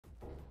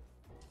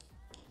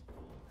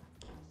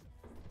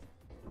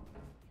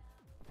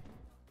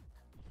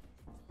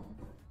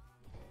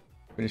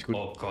Bin ich gut.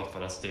 Oh Gott,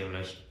 war das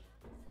dämlich.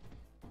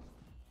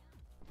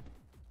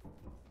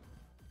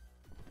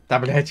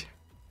 Double Head.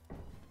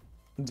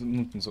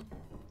 So.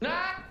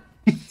 Ah!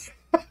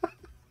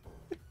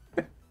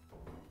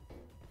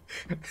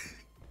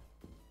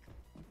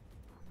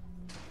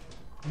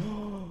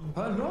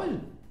 Oh, lol.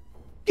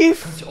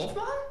 Gift! Kannst du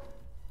aufmachen?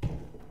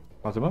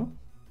 Warte mal.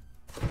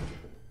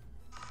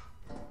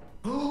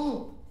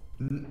 Oh.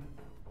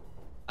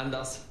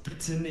 Anders,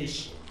 bitte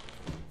nicht.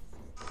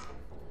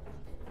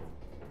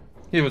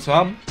 Hier, willst du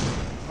haben?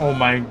 Oh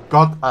mein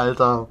Gott,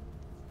 Alter.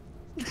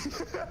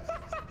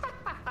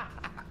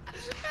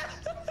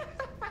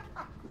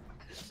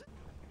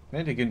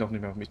 Ne, die gehen doch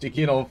nicht mehr auf mich. Die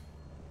gehen auf...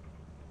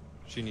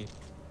 Genie.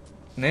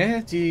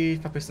 Ne, die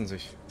verpissen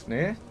sich.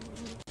 Ne?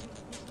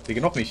 Die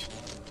gehen auf mich.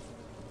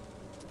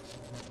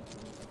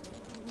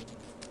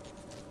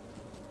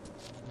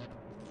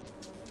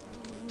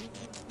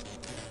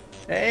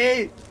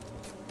 Hey!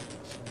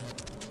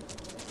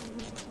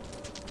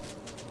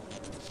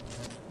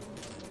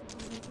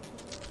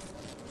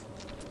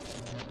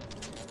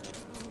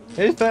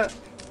 Hilfe!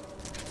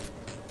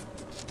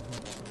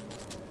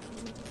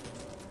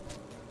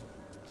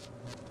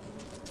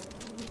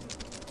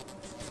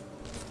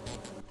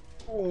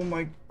 Oh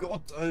mein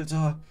Gott,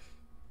 Alter.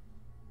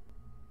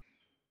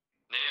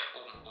 Nee,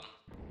 oben.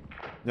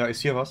 Ja,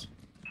 ist hier was?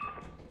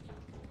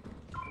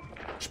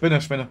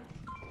 Spinne, Spinne.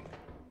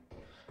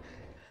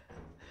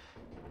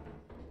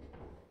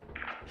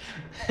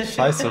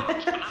 Scheiße.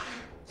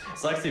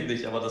 Sag's ihm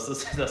nicht, aber das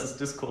ist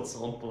Discords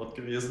Soundboard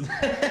gewesen.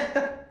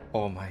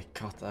 Oh mein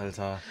Gott,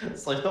 Alter.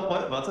 Soll ich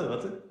nochmal?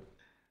 Warte.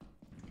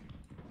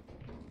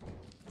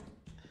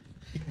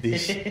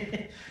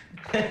 Dich.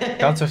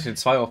 Kannst du euch den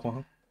 2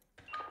 aufmachen?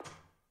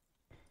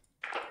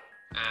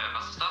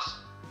 Was ist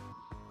das?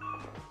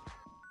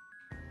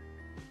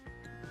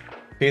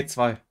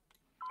 P2.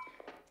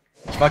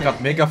 Ich war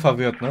gerade mega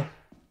verwirrt, ne?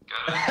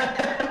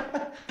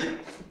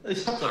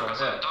 Ich hab da was.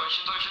 Ja.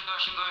 Deutsch.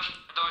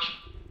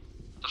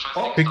 Das scheiß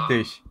Oh, Ding ist Fick da.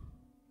 dich.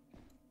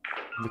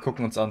 Wir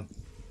gucken uns an.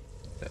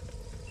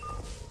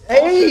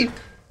 Ey!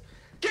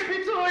 Gib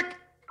ihn zurück!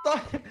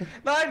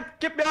 Nein,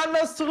 gib mir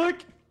anders zurück!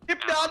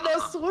 Gib mir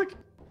anders zurück!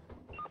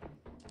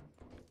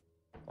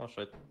 Oh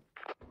shit.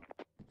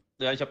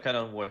 Ja, ich habe keine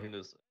Ahnung, wo er hin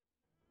ist.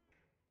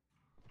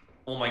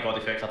 Oh mein Gott,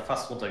 ich wäre gerade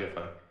fast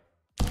runtergefallen.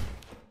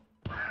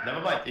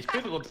 Nevermind, ich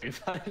bin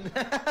runtergefallen.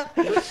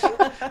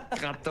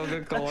 Grad doch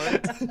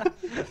gecallt.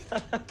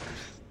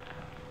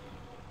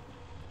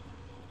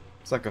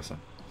 Sackgasse.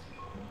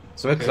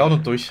 Sollen wir klauen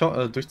und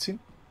durchziehen?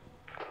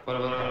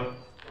 Warte.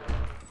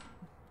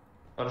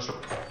 Warte,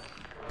 stopp.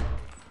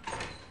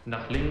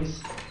 Nach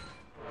links.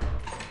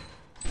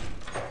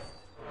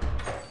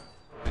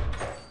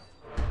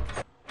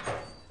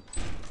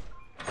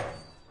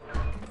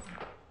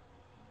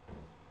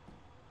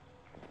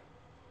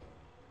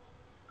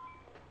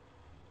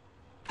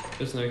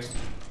 Ist nix.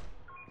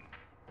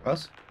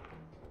 Was?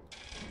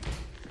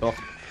 Doch.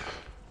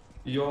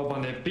 Ja, aber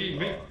ne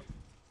Baby.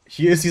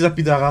 Hier ist dieser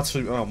Biederatsch.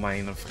 Oh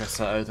meine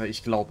Fresse, Alter.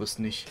 Ich glaube es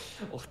nicht.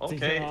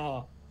 Okay.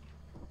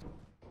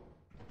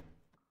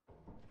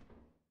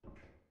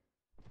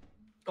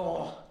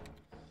 Oh.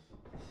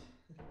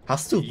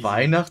 Hast du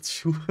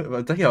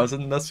Weihnachtsschuhe? Ja, was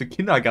sind denn das für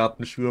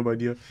Kindergartenschuhe bei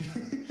dir?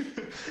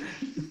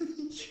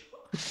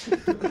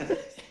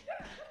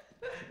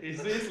 Ich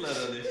seh's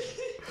leider nicht.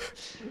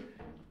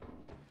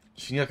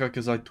 Genie hat gerade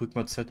gesagt, drück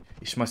mal Z.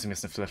 Ich schmeiß ihm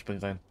jetzt eine Flashbang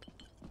rein.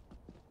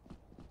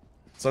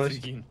 Soll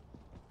ich? Gehen.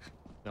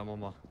 Ja, mach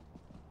mal.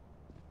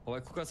 Aber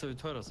guck erst mal, wie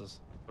teuer das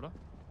ist, oder?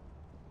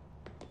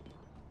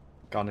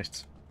 Gar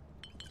nichts.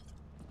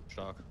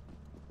 Stark.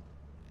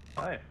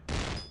 Hi.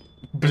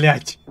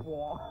 Blech.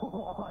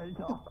 Boah,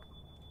 Alter.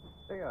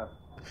 Digga,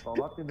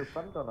 warum habt ihr eine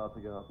Stangranate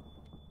gehabt?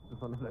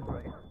 Das war eine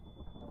Flashbang.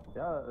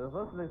 Ja,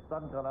 was ist eine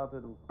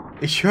Stangranate, du?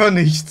 Ich höre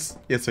nichts.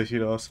 Jetzt höre ich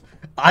wieder was.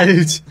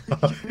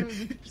 Alter.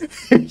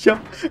 Ich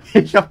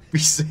hab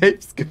mich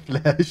selbst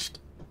geflasht.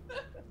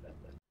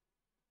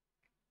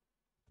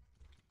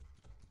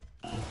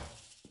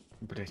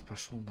 Blech,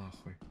 pass schon nach.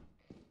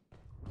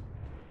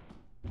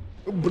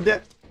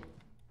 Blech.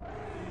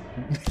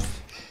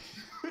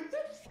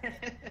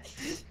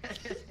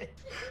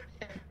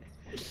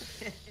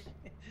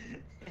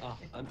 Ah,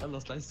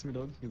 anders leistest du mir da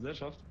unten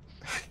Gesellschaft.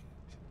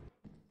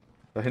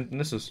 Da hinten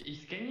ist es.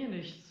 Ich scanne hier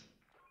nichts.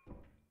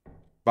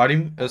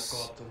 Vadim, Oh es.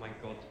 Gott, oh mein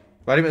Gott.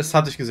 Vadim, es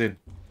hat dich gesehen.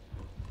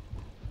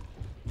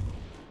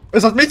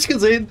 Es hat mich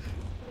gesehen!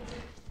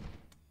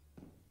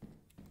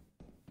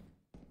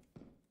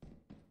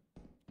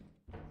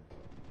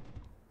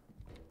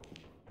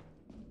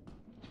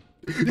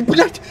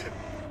 Blech!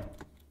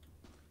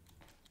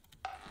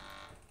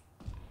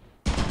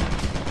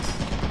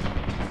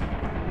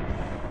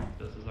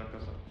 Das ist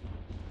Sackgasse.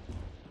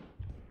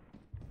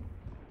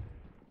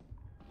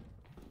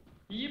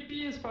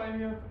 Yippie ist bei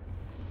mir. Ja,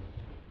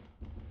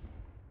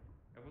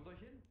 wo soll ich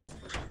hin?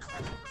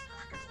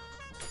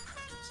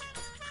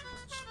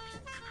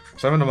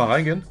 Sollen wir nochmal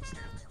reingehen?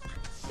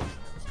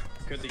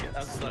 Könnte ich.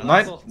 Also, da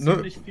Nein, ist noch nö,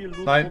 ziemlich viel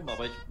Loot nein. rum,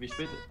 aber wie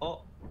spät.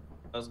 Oh,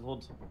 da ist ein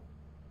Hund.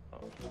 Oh.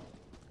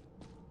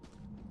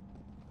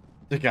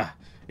 Digga,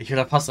 ich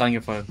wäre da fast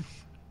reingefallen.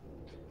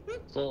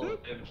 So, wir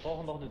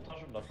brauchen noch eine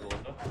Taschenlampe,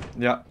 oder?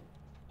 Ja.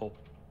 Oh.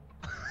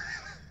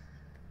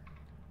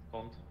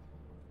 Kommt.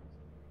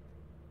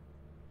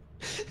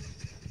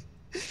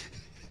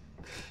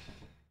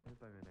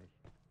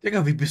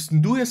 Digga, wie bist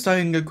denn du jetzt da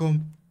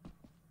hingekommen?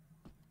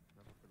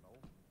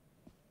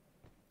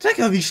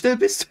 Digga, wie schnell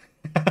bist du?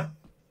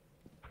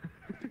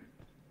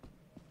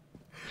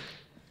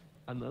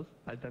 Anders?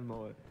 Halt dein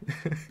Maul.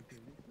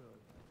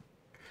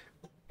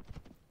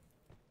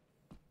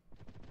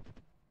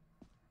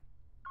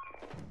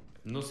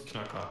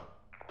 Nussknacker.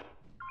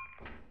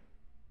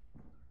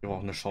 Wir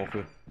brauchen eine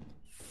Schaufel.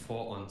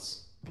 Vor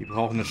uns. Wir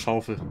brauchen eine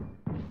Schaufel.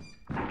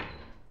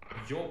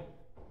 Jo.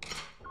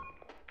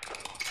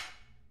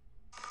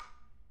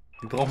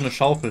 Wir brauchen eine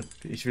Schaufel.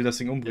 Ich will das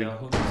Ding umbringen.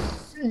 Der Hund.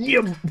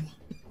 Ja.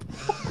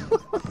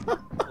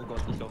 Oh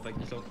Gott, ich lauf weg,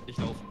 ich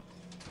lauf.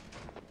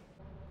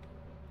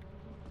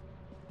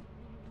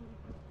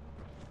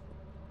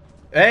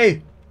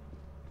 Ey!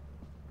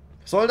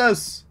 Was soll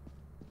das?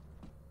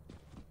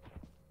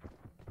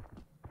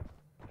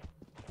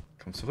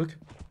 Komm zurück.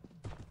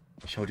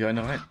 Ich hau dir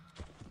eine rein.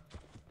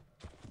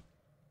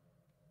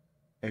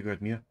 Er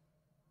gehört mir.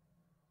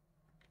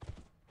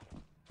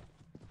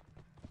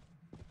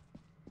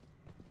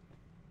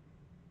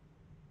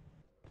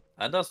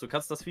 Anders, du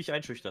kannst das Viech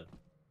einschüchtern.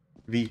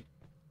 Wie?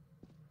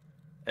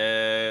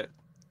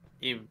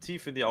 Ihm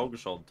tief in die Augen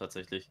schauen,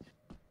 tatsächlich.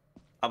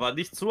 Aber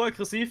nicht zu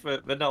aggressiv,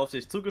 weil wenn er auf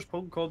dich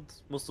zugesprungen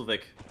kommt, musst du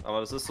weg.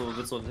 Aber das ist so,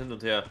 wird so ein Hin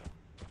und Her.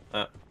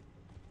 Ja.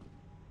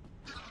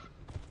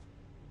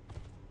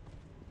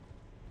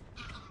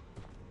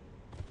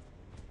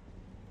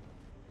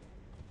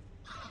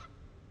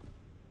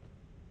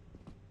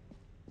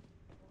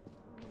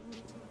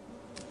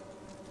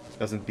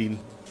 Da sind Bienen.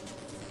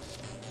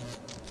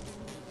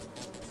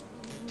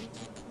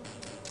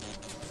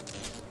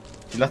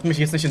 Die lassen mich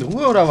jetzt nicht in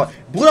Ruhe, oder was?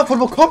 Bruder, von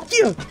wo kommt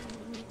ihr?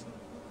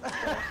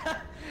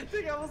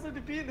 Digga, wo sind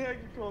die Bienen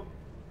hergekommen?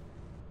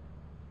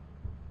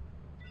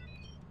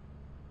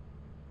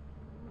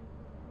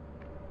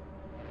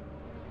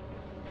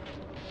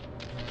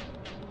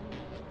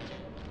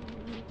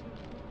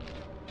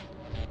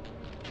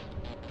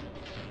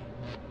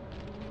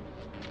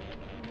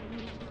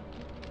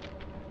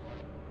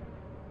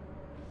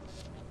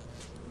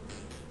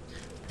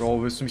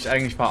 Bro, willst du mich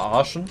eigentlich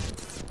verarschen?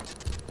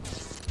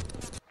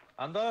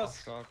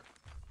 Anders?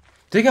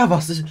 Digga,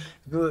 was ist...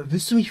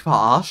 Willst du mich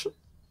verarschen?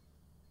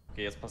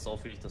 Okay, jetzt pass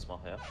auf, wie ich das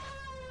mache, ja?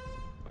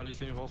 Weil ich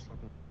will ihn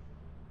rauspacken.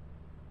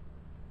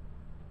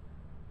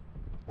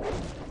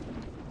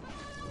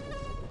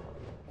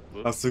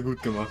 Hast du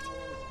gut gemacht.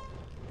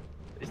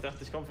 Ich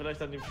dachte, ich komme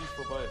vielleicht an dem Viech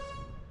vorbei.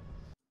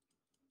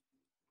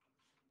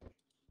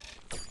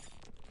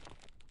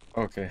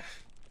 Okay.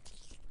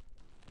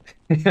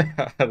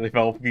 Also ich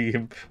war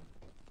aufgegeben.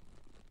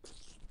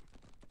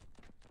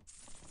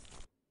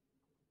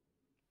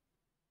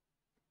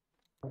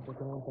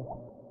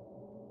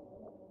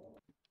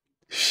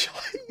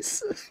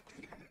 Scheiße.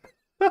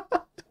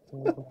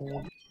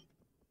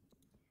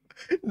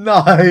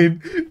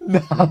 Nein,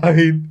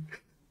 nein.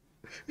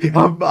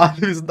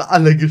 Wir sind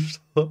alle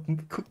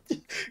gestorben.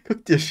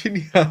 Guck dir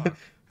Shinny an.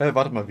 Hey,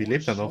 warte mal, wie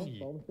lebt er noch?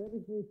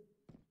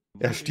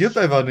 Er stirbt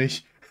einfach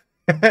nicht.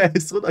 Er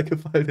ist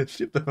runtergefallen, er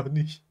stirbt einfach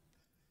nicht.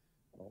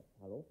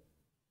 Hallo?